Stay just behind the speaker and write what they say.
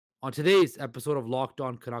On today's episode of Locked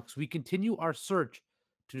On Canucks, we continue our search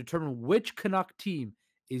to determine which Canuck team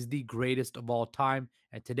is the greatest of all time.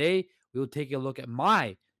 And today, we will take a look at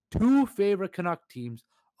my two favorite Canuck teams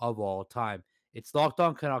of all time. It's Locked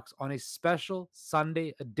On Canucks on a special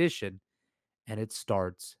Sunday edition, and it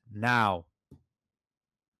starts now.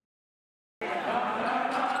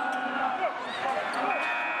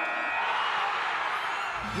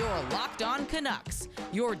 You're Locked On Canucks,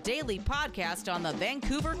 your daily podcast on the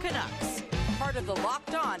Vancouver Canucks. Part of the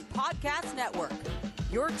Locked On Podcast Network,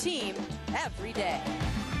 your team every day.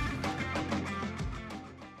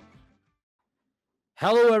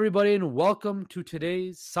 Hello, everybody, and welcome to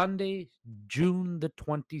today's Sunday, June the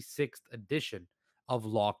 26th edition of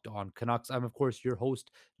Locked On Canucks. I'm, of course, your host,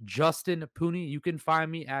 Justin Pooney. You can find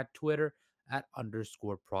me at Twitter at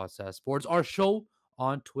 _Process Sports. Our show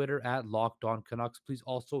on Twitter at Locked On Canucks. Please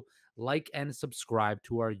also like and subscribe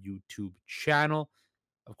to our YouTube channel.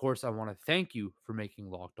 Of course, I want to thank you for making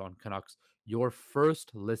Locked On Canucks your first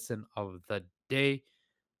listen of the day,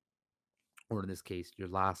 or in this case, your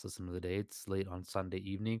last listen of the day. It's late on Sunday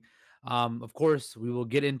evening. Of course, we will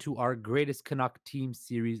get into our greatest Canuck team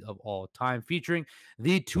series of all time, featuring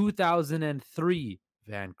the 2003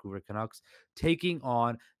 Vancouver Canucks taking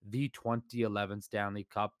on the 2011 Stanley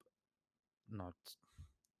Cup. Not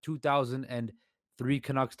 2003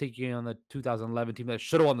 Canucks taking on the 2011 team that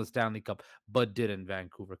should have won the Stanley Cup, but didn't.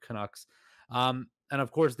 Vancouver Canucks. And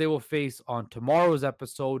of course, they will face on tomorrow's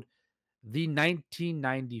episode the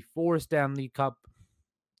 1994 Stanley Cup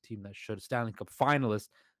team that should Stanley Cup finalist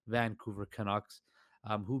Vancouver Canucks,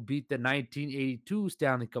 who beat the 1982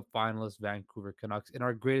 Stanley Cup finalist Vancouver Canucks in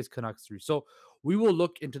our greatest Canucks series. So we will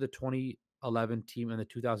look into the 2011 team and the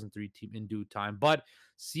 2003 team in due time. But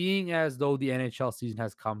seeing as though the NHL season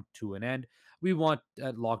has come to an end, we want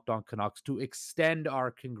at Locked On Canucks to extend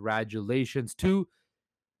our congratulations to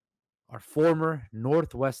our former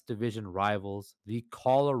Northwest Division rivals, the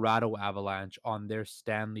Colorado Avalanche, on their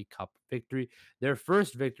Stanley Cup victory, their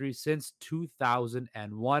first victory since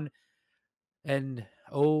 2001. And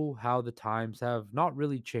oh, how the times have not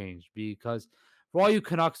really changed, because for all you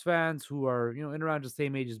Canucks fans who are, in around the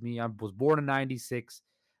same age as me, I was born in 96.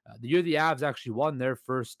 The year the Avs actually won their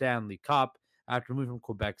first Stanley Cup after moving from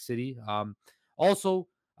Quebec City. Also,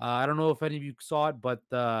 I don't know if any of you saw it, but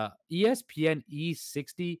the ESPN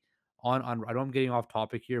E60 on I know I'm getting off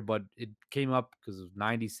topic here, but it came up because it was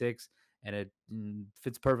 96 and it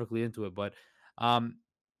fits perfectly into it. But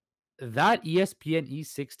that ESPN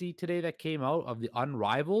E60 today that came out of the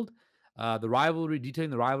Unrivaled, the rivalry, detailing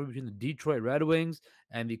the rivalry between the Detroit Red Wings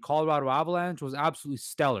and the Colorado Avalanche, was absolutely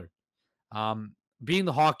stellar. Being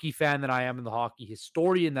the hockey fan that I am and the hockey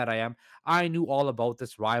historian that I am, I knew all about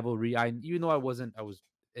this rivalry. Even though I was an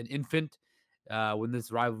infant when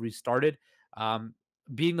this rivalry started.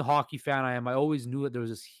 Being the hockey fan I am, I always knew that there was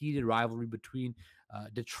this heated rivalry between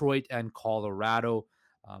Detroit and Colorado.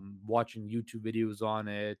 Watching YouTube videos on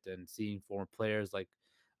it and seeing former players like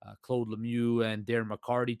Claude Lemieux and Darren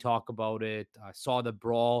McCarty talk about it. I saw the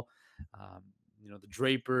brawl, the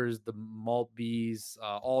Drapers, the Maltbys,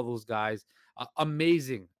 all those guys.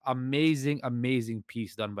 Amazing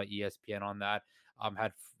piece done by ESPN on that.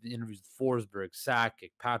 Had interviews with Forsberg,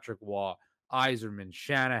 Sakic, Patrick Waugh, Yzerman,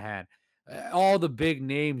 Shanahan, all the big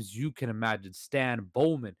names you can imagine. Stan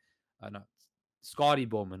Bowman, not Scotty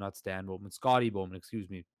Bowman, not Stan Bowman, Scotty Bowman, excuse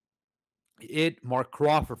me. Mark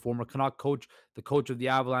Crawford, former Canuck coach, the coach of the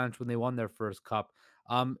Avalanche when they won their first cup.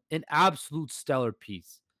 An absolute stellar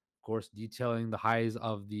piece, of course, detailing the highs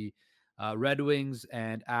of the Red Wings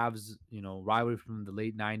and Avs, rivalry from the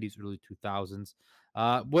late 90s, early 2000s,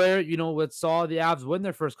 where, it saw the Avs win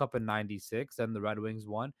their first cup in 96 and the Red Wings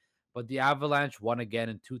won, but the Avalanche won again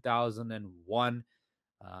in 2001.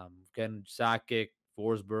 Again, Sakic,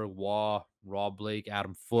 Forsberg, Waugh, Rob Blake,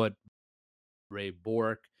 Adam Foote, Ray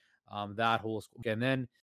Bourque, that whole school. And then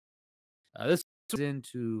this is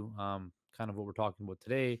into kind of what we're talking about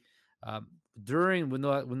today. During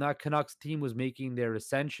when that Canucks team was making their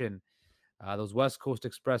ascension, those West Coast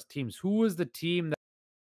Express teams, who was the team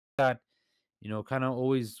that kind of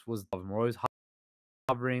always was always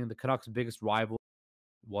hovering? The Canucks' biggest rival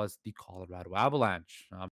was the Colorado Avalanche.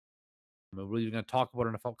 We're really going to talk about it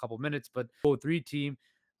in a couple minutes, but the 03 team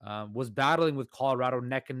was battling with Colorado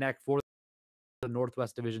neck and neck for the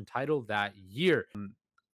Northwest Division title that year.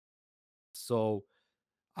 So,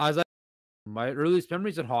 my earliest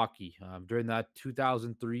memories in hockey during that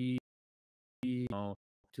 2003,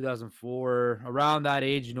 2004, around that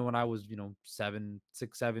age, when I was, 7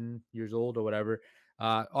 years old or whatever,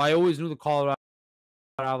 I always knew the Colorado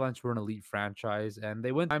Avalanche were an elite franchise, and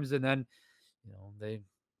they win times, and then, they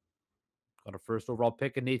got a first overall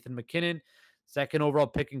pick in Nathan McKinnon, second overall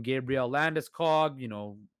pick in Gabriel Landeskog,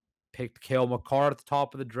 picked Cale Makar at the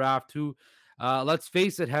top of the draft, who, let's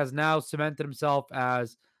face it, has now cemented himself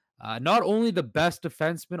as not only the best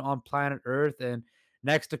defenseman on planet Earth and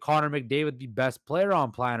next to Connor McDavid, the best player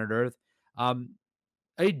on planet Earth, a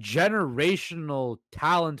generational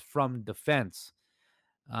talent from defense.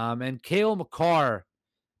 And Cale Makar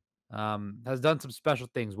has done some special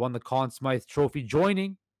things. Won the Conn Smythe Trophy,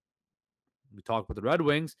 joining, we talked about the Red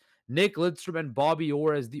Wings, Nick Lidstrom and Bobby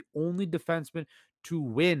Orr as the only defenseman to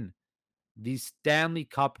win the Stanley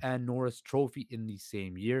Cup and Norris Trophy in the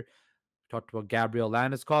same year. We talked about Gabriel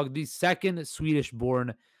Landeskog, the second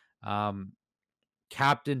Swedish-born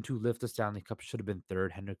captain to lift the Stanley Cup. Should have been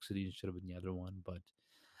third. Henrik Sedin should have been the other one, but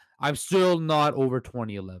I'm still not over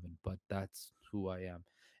 2011, but that's who I am.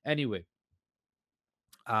 Anyway,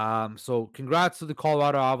 so congrats to the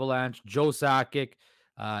Colorado Avalanche, Joe Sakic.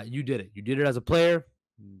 You did it. You did it as a player.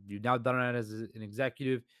 You've now done it as an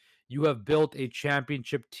executive. You have built a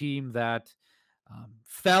championship team that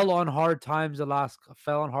fell on hard times the last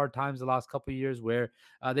couple of years, where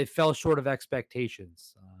they fell short of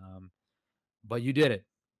expectations. But you did it.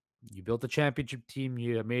 You built a championship team.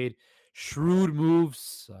 You made shrewd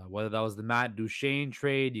moves, whether that was the Matt Duchene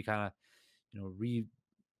trade. You kind of,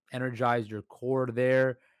 re-energized your core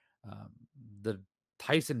there. The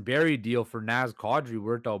Tyson Berry deal for Naz Kadri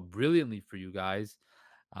worked out brilliantly for you guys.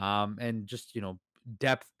 And just,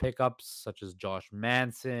 depth pickups such as Josh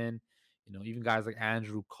Manson, even guys like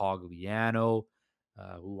Andrew Cogliano,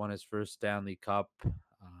 who won his first Stanley Cup.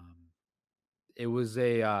 It was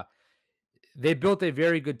they built a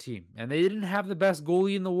very good team, and they didn't have the best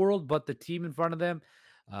goalie in the world, but the team in front of them,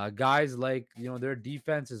 guys like, their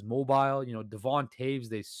defense is mobile. Devon Taves,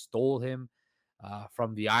 they stole him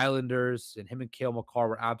from the Islanders, and him and Cale Makar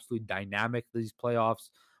were absolutely dynamic these playoffs.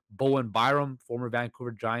 Bowen Byram, former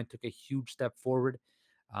Vancouver Giant, took a huge step forward.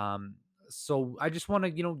 So I just want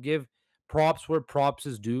to, give props where props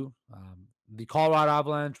is due. The Colorado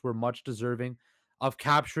Avalanche were much deserving of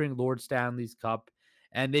capturing Lord Stanley's Cup,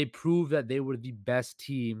 and they proved that they were the best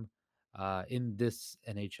team in this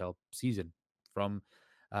NHL season. From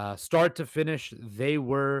start to finish, they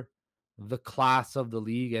were the class of the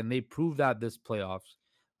league, and they proved that this playoffs.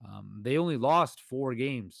 They only lost 4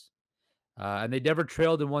 games, and they never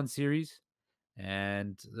trailed in one series.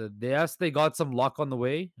 And they got some luck on the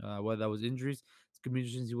way, whether that was injuries. It's going to be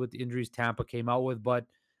interesting to see what the injuries Tampa came out with, but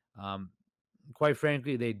quite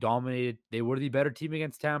frankly, they dominated. They were the better team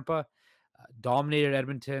against Tampa, dominated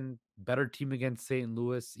Edmonton, better team against St.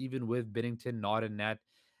 Louis, even with Binnington not in net,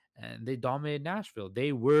 and they dominated Nashville.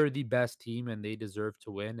 They were the best team, and they deserve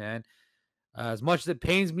to win. And as much as it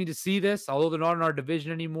pains me to see this, although they're not in our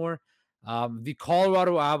division anymore, the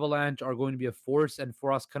Colorado Avalanche are going to be a force. And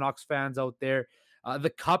for us Canucks fans out there,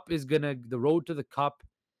 the road to the Cup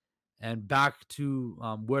and back to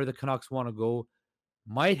where the Canucks want to go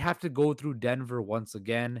might have to go through Denver once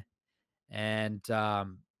again. And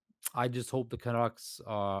I just hope the Canucks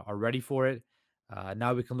are ready for it.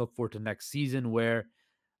 Now we can look forward to next season, where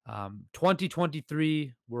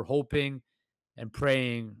 2023, we're hoping and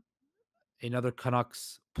praying another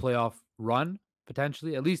Canucks playoff run,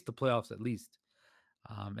 potentially, at least the playoffs,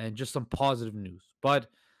 and just some positive news. But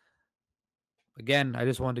again, I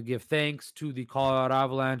just wanted to give thanks to the Colorado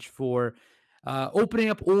Avalanche for opening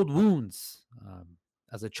up old wounds.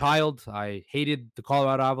 As a child, I hated the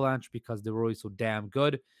Colorado Avalanche because they were always so damn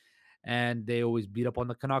good, and they always beat up on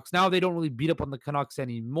the Canucks. Now they don't really beat up on the Canucks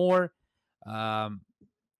anymore,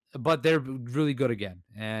 but they're really good again,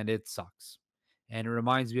 and it sucks. And it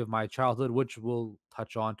reminds me of my childhood, which we'll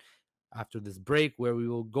touch on after this break, where we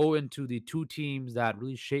will go into the 2 teams that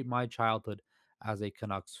really shaped my childhood as a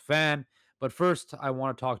Canucks fan. But first, I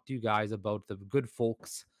want to talk to you guys about the good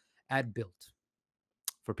folks at Built.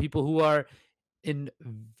 For people who are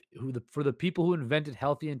for the people who invented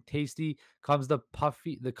healthy and tasty comes the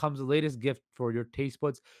latest gift for your taste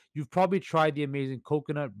buds. You've probably tried the amazing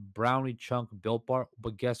coconut brownie chunk Built Bar,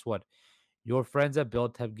 but guess what? Your friends at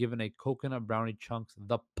Built have given a coconut brownie chunks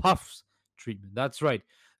the Puffs treatment. That's right.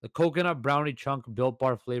 The coconut brownie chunk Built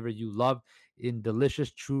Bar flavor you love, in delicious,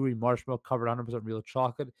 chewy marshmallow covered 100% real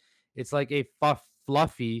chocolate. It's like a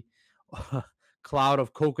fluffy cloud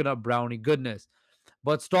of coconut brownie goodness.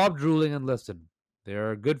 But stop drooling and listen.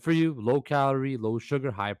 They're good for you, low calorie, low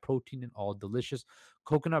sugar, high protein, and all delicious.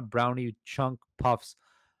 Coconut brownie chunk puffs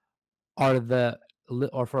are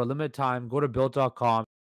for a limited time. Go to built.com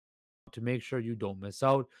to make sure you don't miss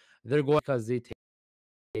out. They're going because they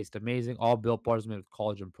taste amazing. All Built Bars made with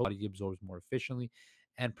collagen protein, body absorbs more efficiently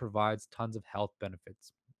and provides tons of health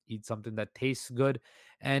benefits. eat something that tastes good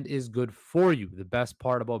and is good for you. The best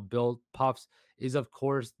part about Built Puffs is, of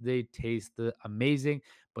course, they taste amazing,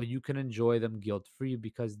 but you can enjoy them guilt-free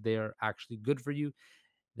because they're actually good for you.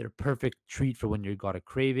 They're a perfect treat for when you got a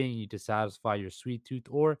craving, you need to satisfy your sweet tooth,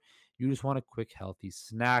 or you just want a quick, healthy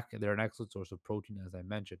snack. They're an excellent source of protein, as I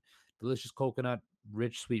mentioned. Delicious coconut,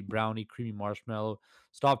 rich, sweet brownie, creamy marshmallow.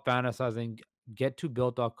 Stop fantasizing. Get to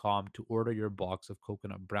built.com to order your box of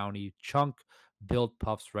coconut brownie chunk built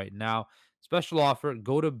puffs right now. Special offer,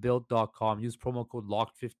 go to built.com, use promo code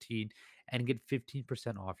LOCKED15 and get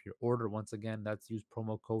 15% off your order. Once again, that's use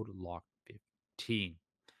promo code LOCKED15.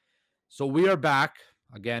 So we are back.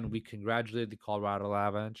 Again, we congratulated the Colorado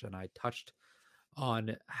Avalanche, and I touched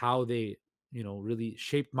on how they, really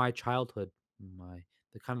shaped my childhood.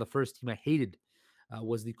 The kind of the first team I hated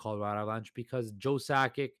was the Colorado Avalanche because Joe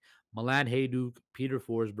Sakic, Milan Hajduk, Peter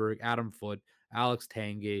Forsberg, Adam Foote, Alex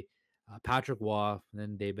Tanguay, Patrick Waugh, and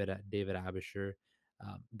then David Abisher.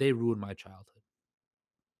 They ruined my childhood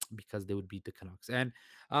because they would beat the Canucks. And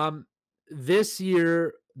this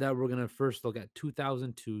year that we're going to first look at,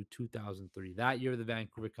 2002, 2003, that year the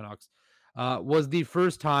Vancouver Canucks was the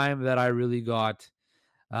first time that I really got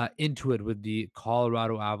into it with the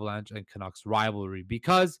Colorado Avalanche and Canucks rivalry,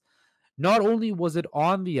 because not only was it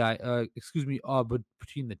on the but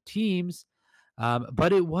between the teams,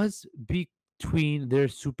 but it was between their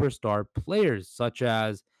superstar players such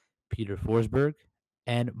as Peter Forsberg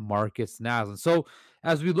and Markus Naslund. So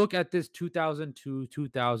as we look at this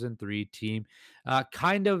 2002-2003 team,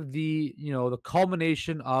 kind of the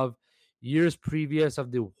culmination of years previous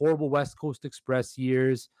of the horrible West Coast Express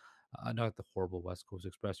years, not the horrible West Coast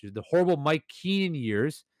Express years, the horrible Mike Keenan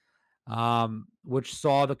years, which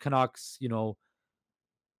saw the Canucks, were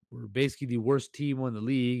basically the worst team in the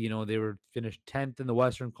league. They were finished 10th in the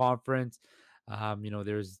Western Conference.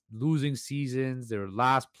 There's losing seasons, they were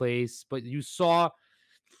last place, but you saw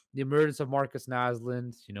the emergence of Markus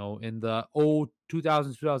Naslund. In the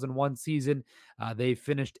 2000-2001 season, they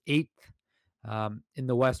finished 8th in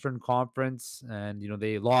the Western Conference, and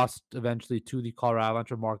they lost eventually to the Colorado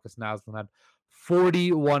Avalanche. Markus Naslund had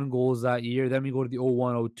 41 goals that year. Then we go to the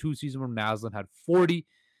 01-02 season where Naslund had 40.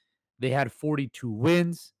 They had 42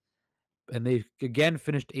 wins, and they again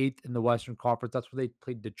finished 8th in the Western Conference. That's where they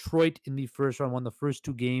played Detroit in the first round, won the first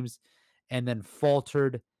 2 games, and then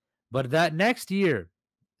faltered. But that next year,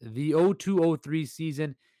 the 02-03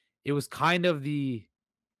 season, it was kind of the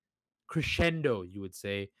crescendo, you would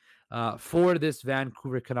say, for this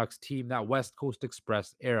Vancouver Canucks team, that West Coast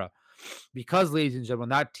Express era. Because, ladies and gentlemen,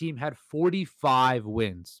 that team had 45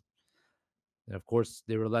 wins. And of course,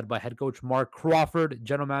 they were led by head coach Mark Crawford,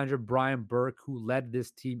 general manager Brian Burke, who led this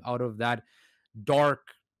team out of that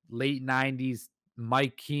dark late 90s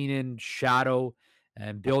Mike Keenan shadow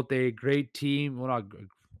and built a great team. Well, not good.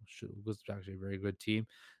 It was actually a very good team.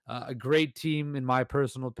 A great team, in my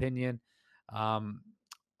personal opinion,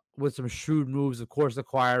 with some shrewd moves, of course,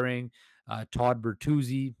 acquiring Todd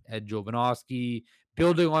Bertuzzi, Ed Jovanovski,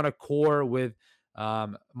 building on a core with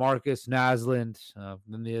Markus Naslund.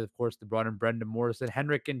 Then they, of course, they brought in Brendan Morrison,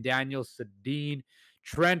 Henrik and Daniel Sedin,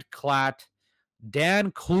 Trent Klatt,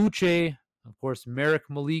 Dan Kluche, of course, Merrick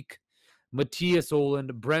Malik, Matthias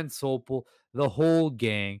Oland, Brent Sopel, the whole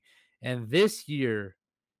gang. And this year,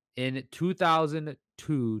 in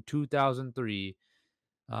 2002, 2003,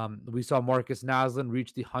 we saw Markus Naslund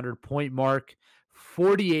reach the 100-point mark,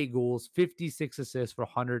 48 goals, 56 assists for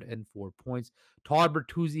 104 points. Todd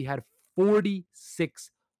Bertuzzi had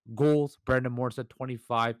 46 goals. Brendan Morris at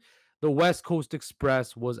 25. The West Coast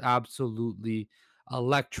Express was absolutely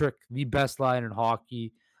electric, the best line in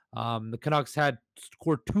hockey. The Canucks had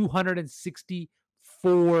scored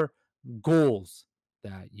 264 goals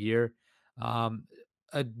that year.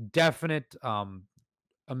 A definite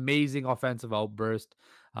amazing offensive outburst.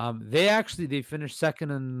 They finished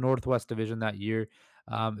second in the Northwest Division that year.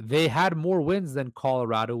 They had more wins than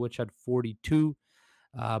Colorado, which had 42,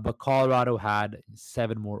 but Colorado had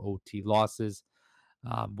 7 more OT losses,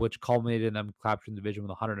 which culminated in them capturing the division with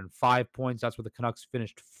 105 points. That's where the Canucks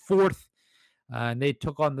finished 4th, and they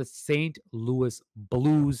took on the St. Louis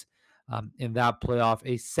Blues in that playoff,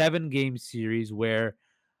 a 7-game series where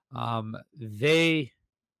they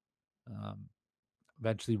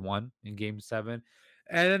eventually won in Game 7.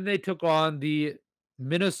 And then they took on the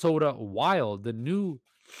Minnesota Wild, the newly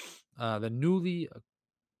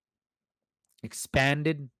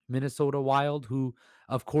expanded Minnesota Wild, who,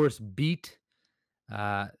 of course, beat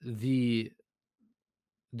the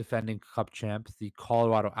defending Cup champs, the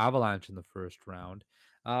Colorado Avalanche, in the first round.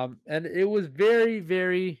 And it was very,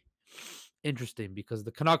 very interesting because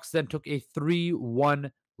the Canucks then took a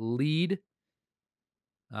 3-1 lead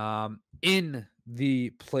in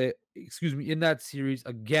in that series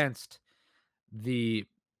against the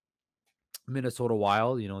Minnesota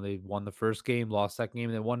Wild. They won the first game, lost second game,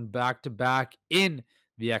 and they won back to back in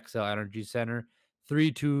the XL Energy Center,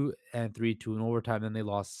 3-2 and 3-2 in overtime. Then they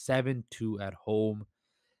lost 7-2 at home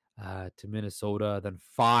to Minnesota, then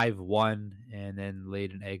 5-1, and then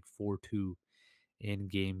laid an egg 4-2 in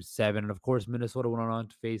game 7. And of course, Minnesota went on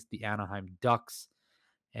to face the Anaheim Ducks,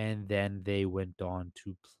 and then they went on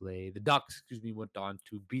to play the Ducks, went on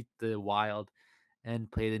to beat the Wild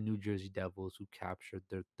and play the New Jersey Devils, who captured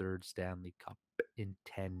their third Stanley Cup in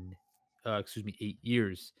 8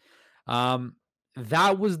 years.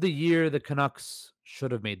 That was the year the Canucks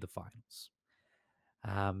should have made the finals.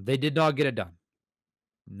 They did not get it done.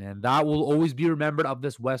 And that will always be remembered of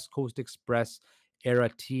this West Coast Express era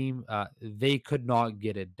team. They could not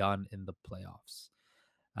get it done in the playoffs.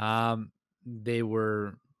 They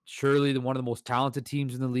were surely one of the most talented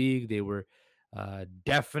teams in the league. They were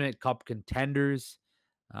definite cup contenders,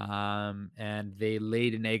 and they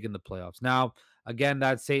laid an egg in the playoffs. Now, again,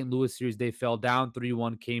 that St. Louis series, they fell down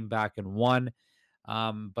 3-1, came back and won.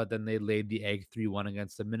 But then they laid the egg 3-1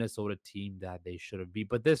 against the Minnesota team that they should have beat.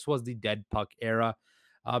 But this was the dead puck era.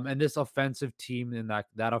 And this offensive team and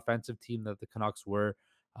that offensive team that the Canucks were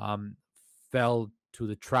fell to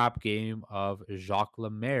the trap game of Jacques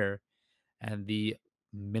Lemaire and the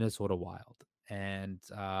Minnesota Wild. And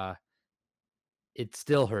it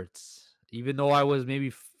still hurts. Even though I was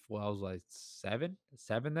I was like seven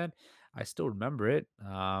then, I still remember it.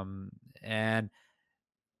 And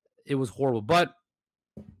it was horrible. But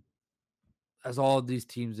as all of these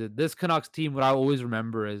teams did, this Canucks team, what I always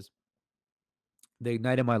remember is they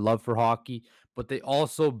ignited my love for hockey, but they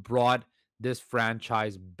also brought this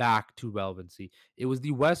franchise back to relevancy. It was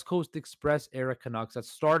the West Coast Express era Canucks that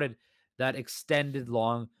started that extended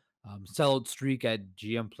long sellout streak at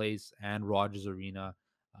GM Place and Rogers Arena.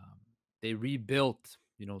 They rebuilt,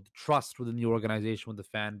 the trust within the organization with the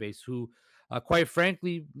fan base, who, quite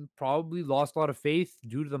frankly, probably lost a lot of faith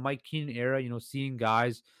due to the Mike Keenan era. Seeing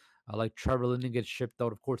guys like Trevor Linden get shipped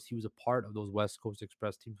out. Of course, he was a part of those West Coast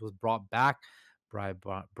Express teams. Was brought back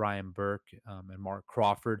Brian Burke and Mark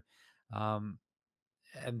Crawford. And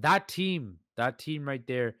that team right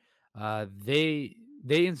there, they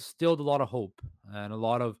instilled a lot of hope and a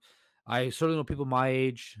lot of, I certainly know people my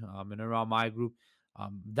age and around my group.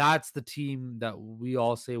 That's the team that we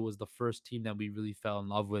all say was the first team that we really fell in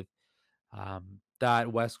love with.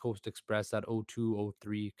 That West Coast Express, that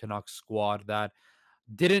 02-03 Canucks squad that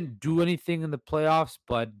didn't do anything in the playoffs,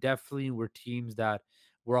 but definitely were teams that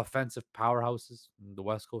were offensive powerhouses. The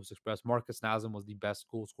West Coast Express, Markus Naslund was the best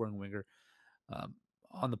goal-scoring winger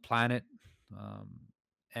on the planet.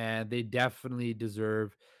 And they definitely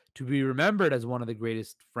deserve to be remembered as one of the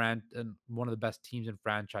greatest and one of the best teams in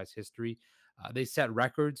franchise history. They set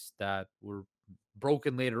records that were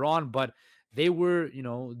broken later on, but they were,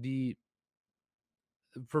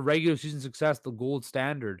 for regular season success, the gold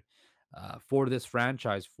standard for this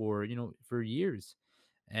franchise for years.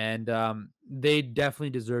 And they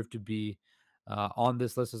definitely deserve to be on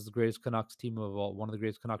this list as the greatest Canucks team of all, one of the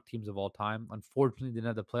greatest Canuck teams of all time. Unfortunately, they didn't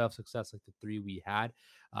have the playoff success like the three we had,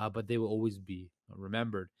 but they will always be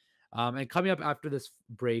remembered. And coming up after this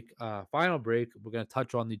break, final break, we're going to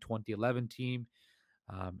touch on the 2011 team,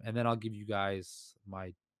 and then I'll give you guys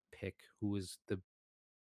my pick, who is the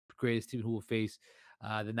greatest team who will face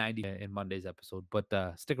the 90 in Monday's episode. But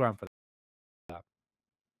stick around for that.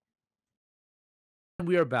 And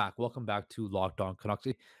we are back. Welcome back to Locked On Canucks,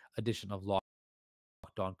 edition of Locked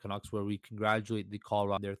On Canucks, where we congratulate the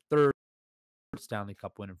Colorado on their third Stanley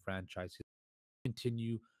Cup win in franchise.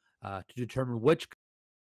 Continue to determine which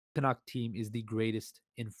Canuck team is the greatest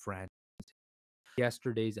in franchise.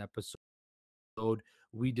 Yesterday's episode,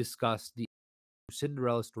 we discussed the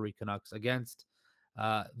Cinderella story Canucks against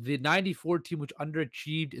the 94 team, which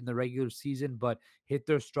underachieved in the regular season, but hit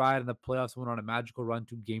their stride in the playoffs, went on a magical run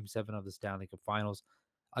to Game 7 of the Stanley Cup Finals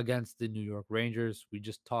against the New York Rangers. We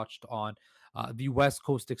just touched on the West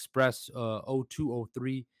Coast Express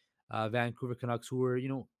 02-03 Vancouver Canucks, who were,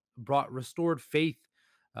 brought restored faith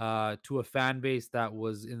to a fan base that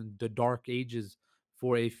was in the dark ages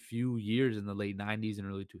for a few years in the late 90s and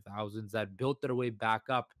early 2000s, that built their way back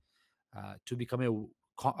up to become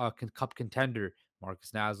a cup contender.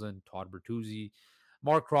 Markus Naslund, Todd Bertuzzi,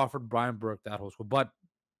 Mark Crawford, Brian Burke, that whole squad, but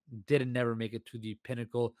didn't never make it to the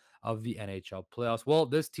pinnacle of the NHL playoffs. Well,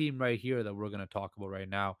 this team right here that we're going to talk about right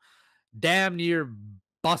now, damn near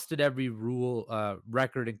busted every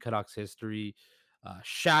record in Canucks history,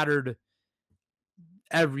 shattered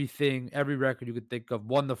everything, every record you could think of.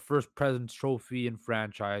 Won the first President's Trophy in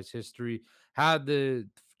franchise history. Had the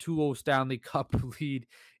 2-0 Stanley Cup lead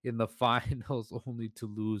in the finals, only to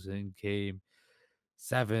lose in Game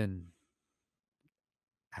 7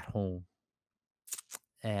 at home.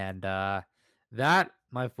 And that,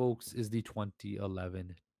 my folks, is the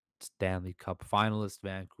 2011 Stanley Cup finalist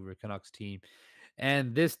Vancouver Canucks team.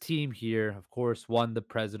 And this team here, of course, won the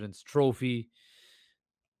President's Trophy.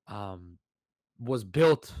 Was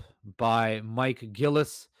built by Mike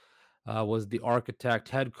Gillis, was the architect,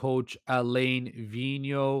 head coach Alain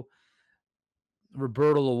Vigneault,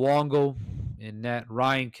 Roberto Luongo in net,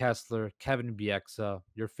 Ryan Kesler, Kevin Bieksa,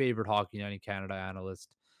 your favorite Hockey Night in Canada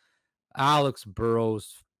analyst, Alex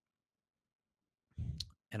Burrows,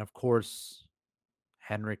 and of course,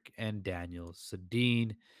 Henrik and Daniel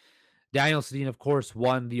Sedin. Daniel Sedin, of course,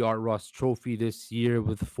 won the Art Ross Trophy this year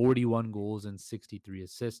with 41 goals and 63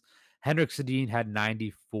 assists. Henrik Sedin had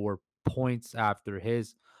 94 points after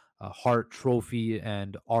his Hart Trophy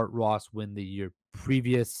and Art Ross win the year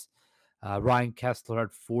previous. Ryan Kesler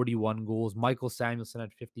had 41 goals. Michael Samuelsson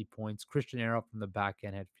had 50 points. Christian Arup from the back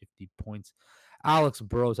end had 50 points. Alex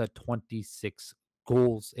Burrows had 26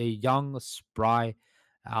 goals. A young, spry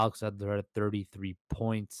Alex Edler had 33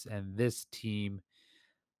 points. And this team,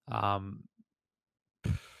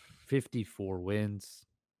 54 wins,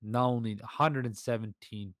 not only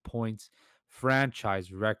 117 points,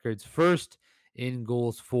 franchise records, first in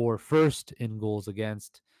goals for, first in goals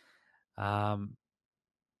against.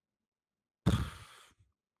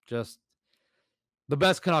 Just the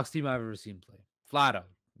best Canucks team I've ever seen play, flat out.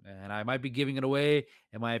 And I might be giving it away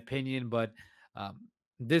in my opinion, but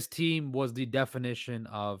this team was the definition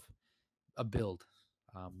of a build.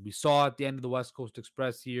 We saw at the end of the West Coast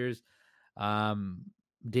Express years,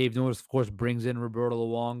 Dave Norris, of course, brings in Roberto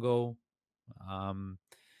Luongo,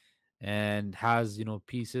 and has,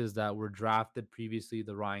 pieces that were drafted previously,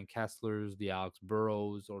 the Ryan Kesslers, the Alex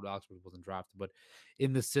Burrows, or the Alex Burrows wasn't drafted, but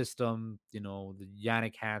in the system, the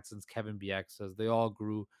Yannick Hansons, Kevin Biexas, they all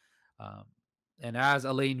grew. And as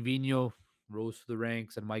Alain Vigneault rose to the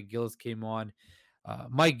ranks and Mike Gillis came on,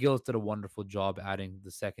 Mike Gillis did a wonderful job adding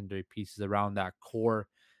the secondary pieces around that core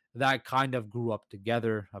that kind of grew up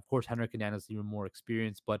together. Of course, Henrik and Dennis even more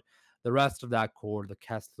experienced, but the rest of that core, the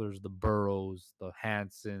Kesslers, the Burrows, the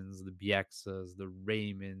Hansons, the Biexas, the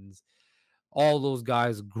Raymonds, all those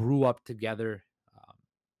guys grew up together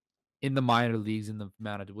in the minor leagues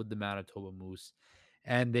with the Manitoba Moose,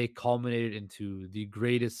 and they culminated into the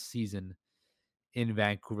greatest season in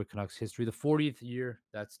Vancouver Canucks history. The 40th year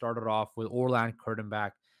that started off with Orland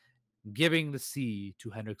Kurtenbach giving the C to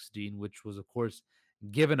Henrik Sedin, which was, of course,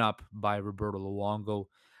 given up by Roberto Luongo.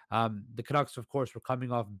 The Canucks, of course, were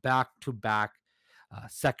coming off back-to-back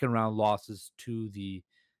second-round losses to the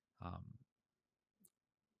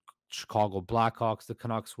Chicago Blackhawks. The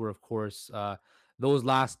Canucks were, of course, those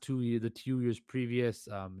last 2 years, the 2 years previous,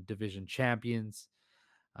 division champions,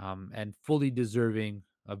 and fully deserving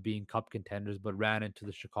of being cup contenders, but ran into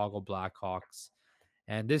the Chicago Blackhawks.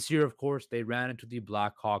 And this year, of course, they ran into the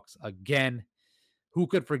Blackhawks again. Who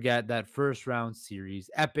could forget that first round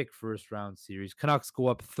series, epic first round series? Canucks go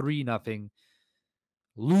up 3-0,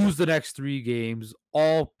 lose the next 3 games.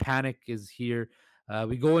 All panic is here.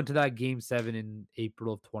 We go into that Game 7 in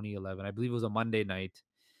April of 2011. I believe it was a Monday night,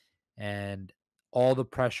 and all the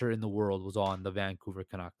pressure in the world was on the Vancouver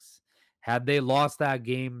Canucks. Had they lost that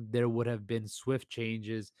game, there would have been swift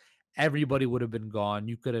changes. Everybody would have been gone.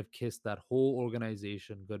 You could have kissed that whole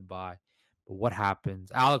organization goodbye. But what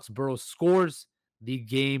happens? Alex Burrows scores the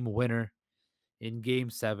game winner in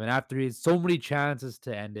Game 7 after he had so many chances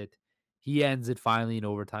to end it. He ends it finally in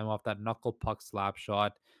overtime off that knuckle puck slap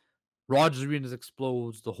shot. Rogers Arena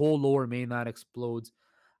explodes. The whole lower mainland explodes.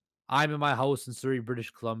 I'm in my house in Surrey,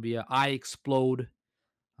 British Columbia. I explode.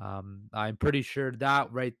 I'm pretty sure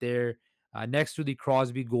that right there, next to the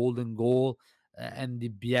Crosby golden goal and the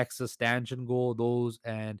Bieksa stanchion goal, those,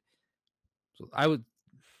 and so I would,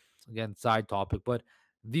 again, side topic, but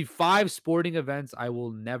the 5 sporting events I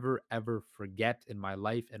will never ever forget in my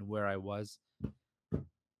life and where I was: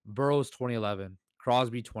 Burrows 2011,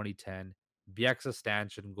 Crosby 2010, Bieksa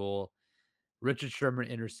stanchion goal, Richard Sherman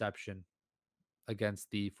interception against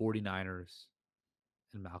the 49ers,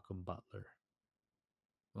 and Malcolm Butler.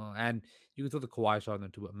 Well, and you can throw the Kawhi shot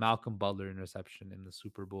into it. Malcolm Butler interception in the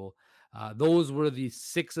Super Bowl. Those were the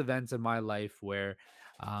 6 events in my life where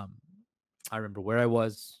I remember where I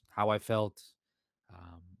was, how I felt,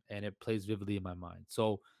 and it plays vividly in my mind.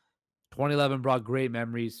 So 2011 brought great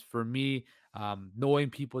memories for me. Knowing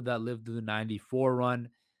people that lived through the 94 run,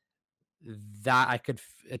 that I could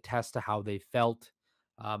attest to how they felt.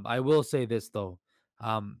 I will say this, though.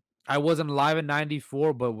 I wasn't alive in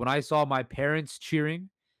 94, but when I saw my parents cheering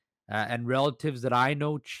and relatives that I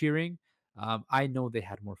know cheering, I know they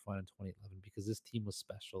had more fun in 2011 because this team was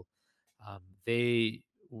special. They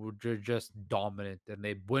were just dominant, and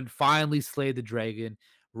they went finally slayed the dragon.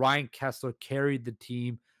 Ryan Kesler carried the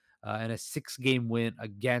team in a 6-game win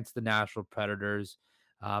against the Nashville Predators.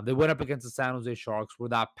 They went up against the San Jose Sharks, where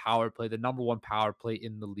that power play, the number one power play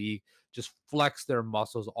in the league, just flexed their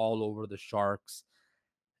muscles all over the Sharks.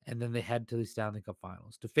 And then they head to the Stanley Cup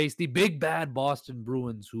Finals to face the big bad Boston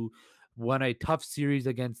Bruins, who won a tough series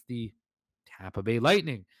against the Tampa Bay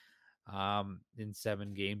Lightning in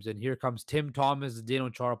 7 games. And here comes Tim Thomas, Dano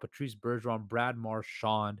Chara, Patrice Bergeron, Brad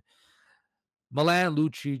Marchand, Milan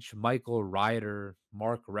Lucic, Michael Ryder,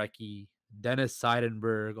 Mark Recchi, Dennis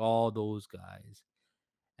Seidenberg, all those guys.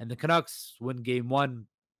 And the Canucks win game 1.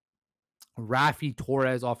 Rafi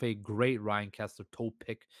Torres off a great Ryan Kesler toe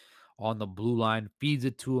pick on the blue line, feeds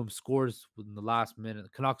it to him, scores in the last minute. The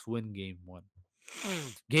Canucks win game 1.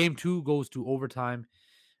 Game 2 goes to overtime,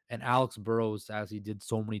 and Alex Burrows, as he did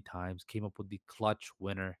so many times, came up with the clutch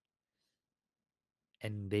winner,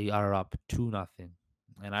 and they are up 2-0.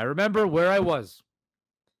 And I remember where I was.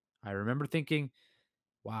 I remember thinking,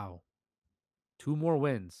 wow, 2 more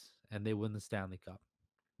wins, and they win the Stanley Cup.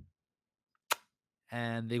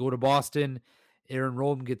 And they go to Boston. Aaron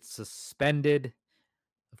Rome gets suspended.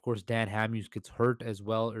 Of course, Dan Hamhuis gets hurt as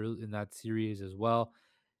well early in that series as well.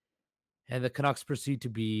 And the Canucks proceed to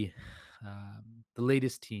be the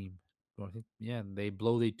latest team. Yeah, they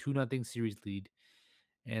blow the 2-0 series lead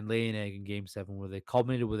and lay an egg in Game 7, where they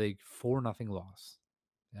culminated with a 4-0 loss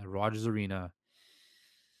at Rogers Arena.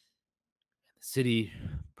 The city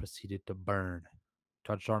proceeded to burn.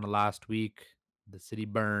 Touched on it last week. The city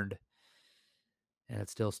burned, and it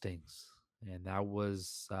still stings. And that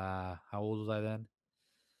was, how old was I then?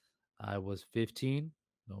 I was 15.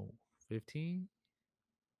 No, 15?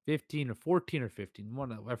 15 or 14 or 15.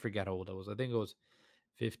 One, I forget how old I was. I think it was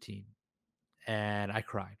 15. And I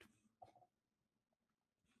cried.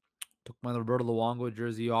 Took my Roberto Luongo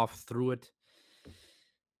jersey off, threw it,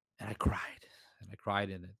 and I cried. And I cried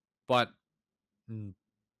in it. But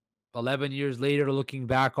 11 years later, looking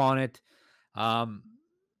back on it, um,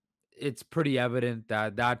 it's pretty evident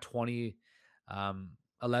that that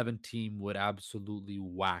 2011 team would absolutely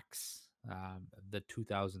wax the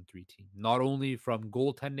 2003 team. Not only from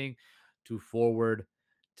goaltending to forward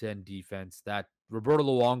to defense, that Roberto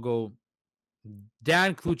Luongo,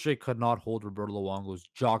 Dan Kluche could not hold Roberto Luongo's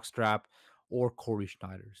jockstrap or Corey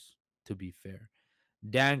Schneider's, to be fair.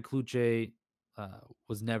 Dan Kluche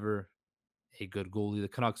was never a good goalie. The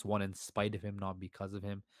Canucks won in spite of him, not because of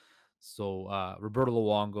him. So Roberto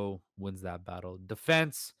Luongo wins that battle.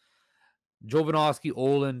 Defense, Jovanovski,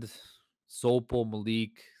 Oland, Sopel,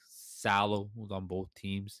 Malik, Salo was on both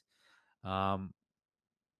teams. Um,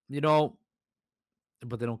 you know,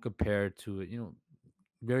 but they don't compare to,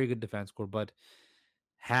 very good defense core. But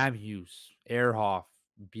Hamhuis, Ehrhoff,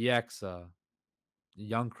 Bieksa,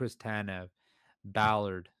 young Chris Tanev,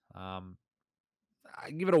 Ballard. I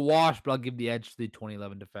give it a wash, but I'll give the edge to the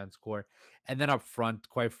 2011 defense core. And then up front,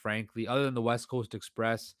 quite frankly, other than the West Coast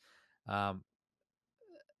Express, um,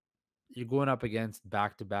 you're going up against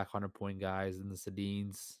back-to-back 100-point guys in the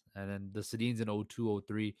Sedins. And then the Sedins in 02,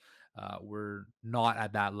 03 were not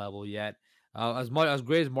at that level yet. As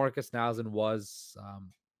great as Markus Naslund was,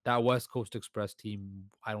 that West Coast Express team,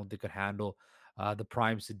 I don't think could handle the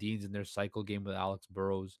prime Sedins in their cycle game with Alex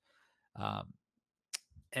Burrows.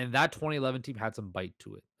 And that 2011 team had some bite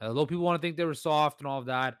to it. Although people want to think they were soft and all of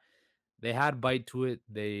that, they had bite to it.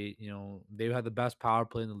 They had the best power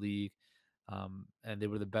play in the league, and they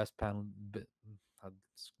were the best panel,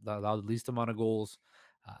 allowed the least amount of goals.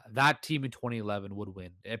 That team in 2011 would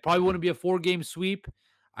win. It probably wouldn't be a 4-game sweep.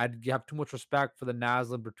 I'd have too much respect for the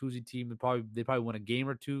Naslund Bertuzzi team. They probably win a game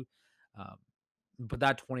or two, but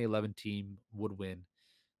that 2011 team would win,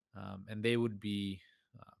 and they would be.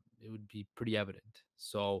 It would be pretty evident.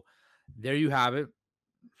 So there you have it.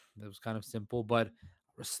 That was kind of simple, but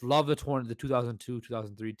I just love the 2002,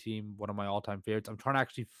 2003 team. One of my all-time favorites. I'm trying to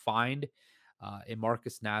actually find a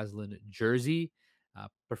Markus Naslund jersey,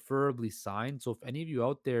 preferably signed. So if any of you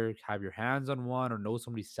out there have your hands on one or know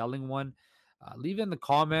somebody selling one, leave it in the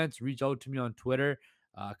comments. Reach out to me on Twitter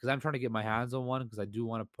because I'm trying to get my hands on one because I do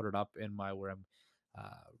want to put it up in my where I'm.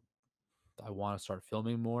 I want to start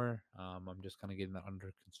filming more. I'm just kind of getting that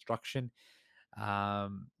under construction.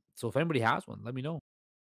 So if anybody has one, let me know.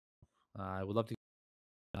 I would love to.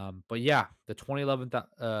 But yeah, the 2011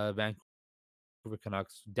 Vancouver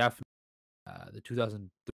Canucks, definitely the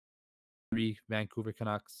 2003 Vancouver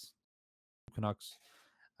Canucks.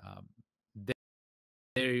 Um,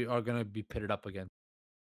 they are going to be pitted up against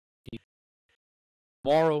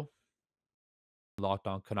tomorrow. Locked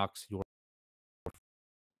On Canucks.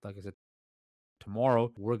 Like I said,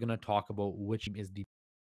 tomorrow we're going to talk about which team is the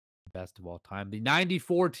best of all time. The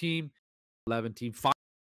 94 team, 11 team.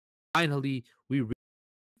 Finally, we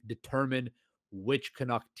determine which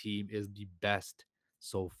Canuck team is the best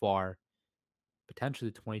so far. Potentially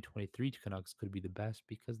the 2023 Canucks could be the best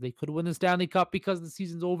because they could win the Stanley Cup because the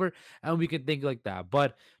season's over, and we can think like that.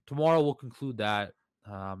 But tomorrow we'll conclude that,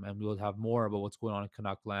 and we'll have more about what's going on in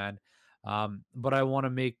Canuck land. But I want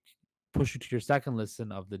to push you to your second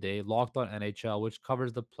listen of the day, Locked On NHL, which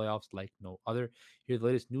covers the playoffs like no other. Hear the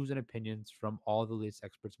latest news and opinions from all the latest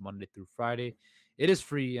experts Monday through Friday. It is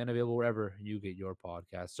free and available wherever you get your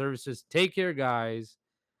podcast services. Take care, guys.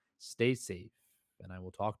 Stay safe, and I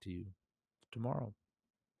will talk to you tomorrow.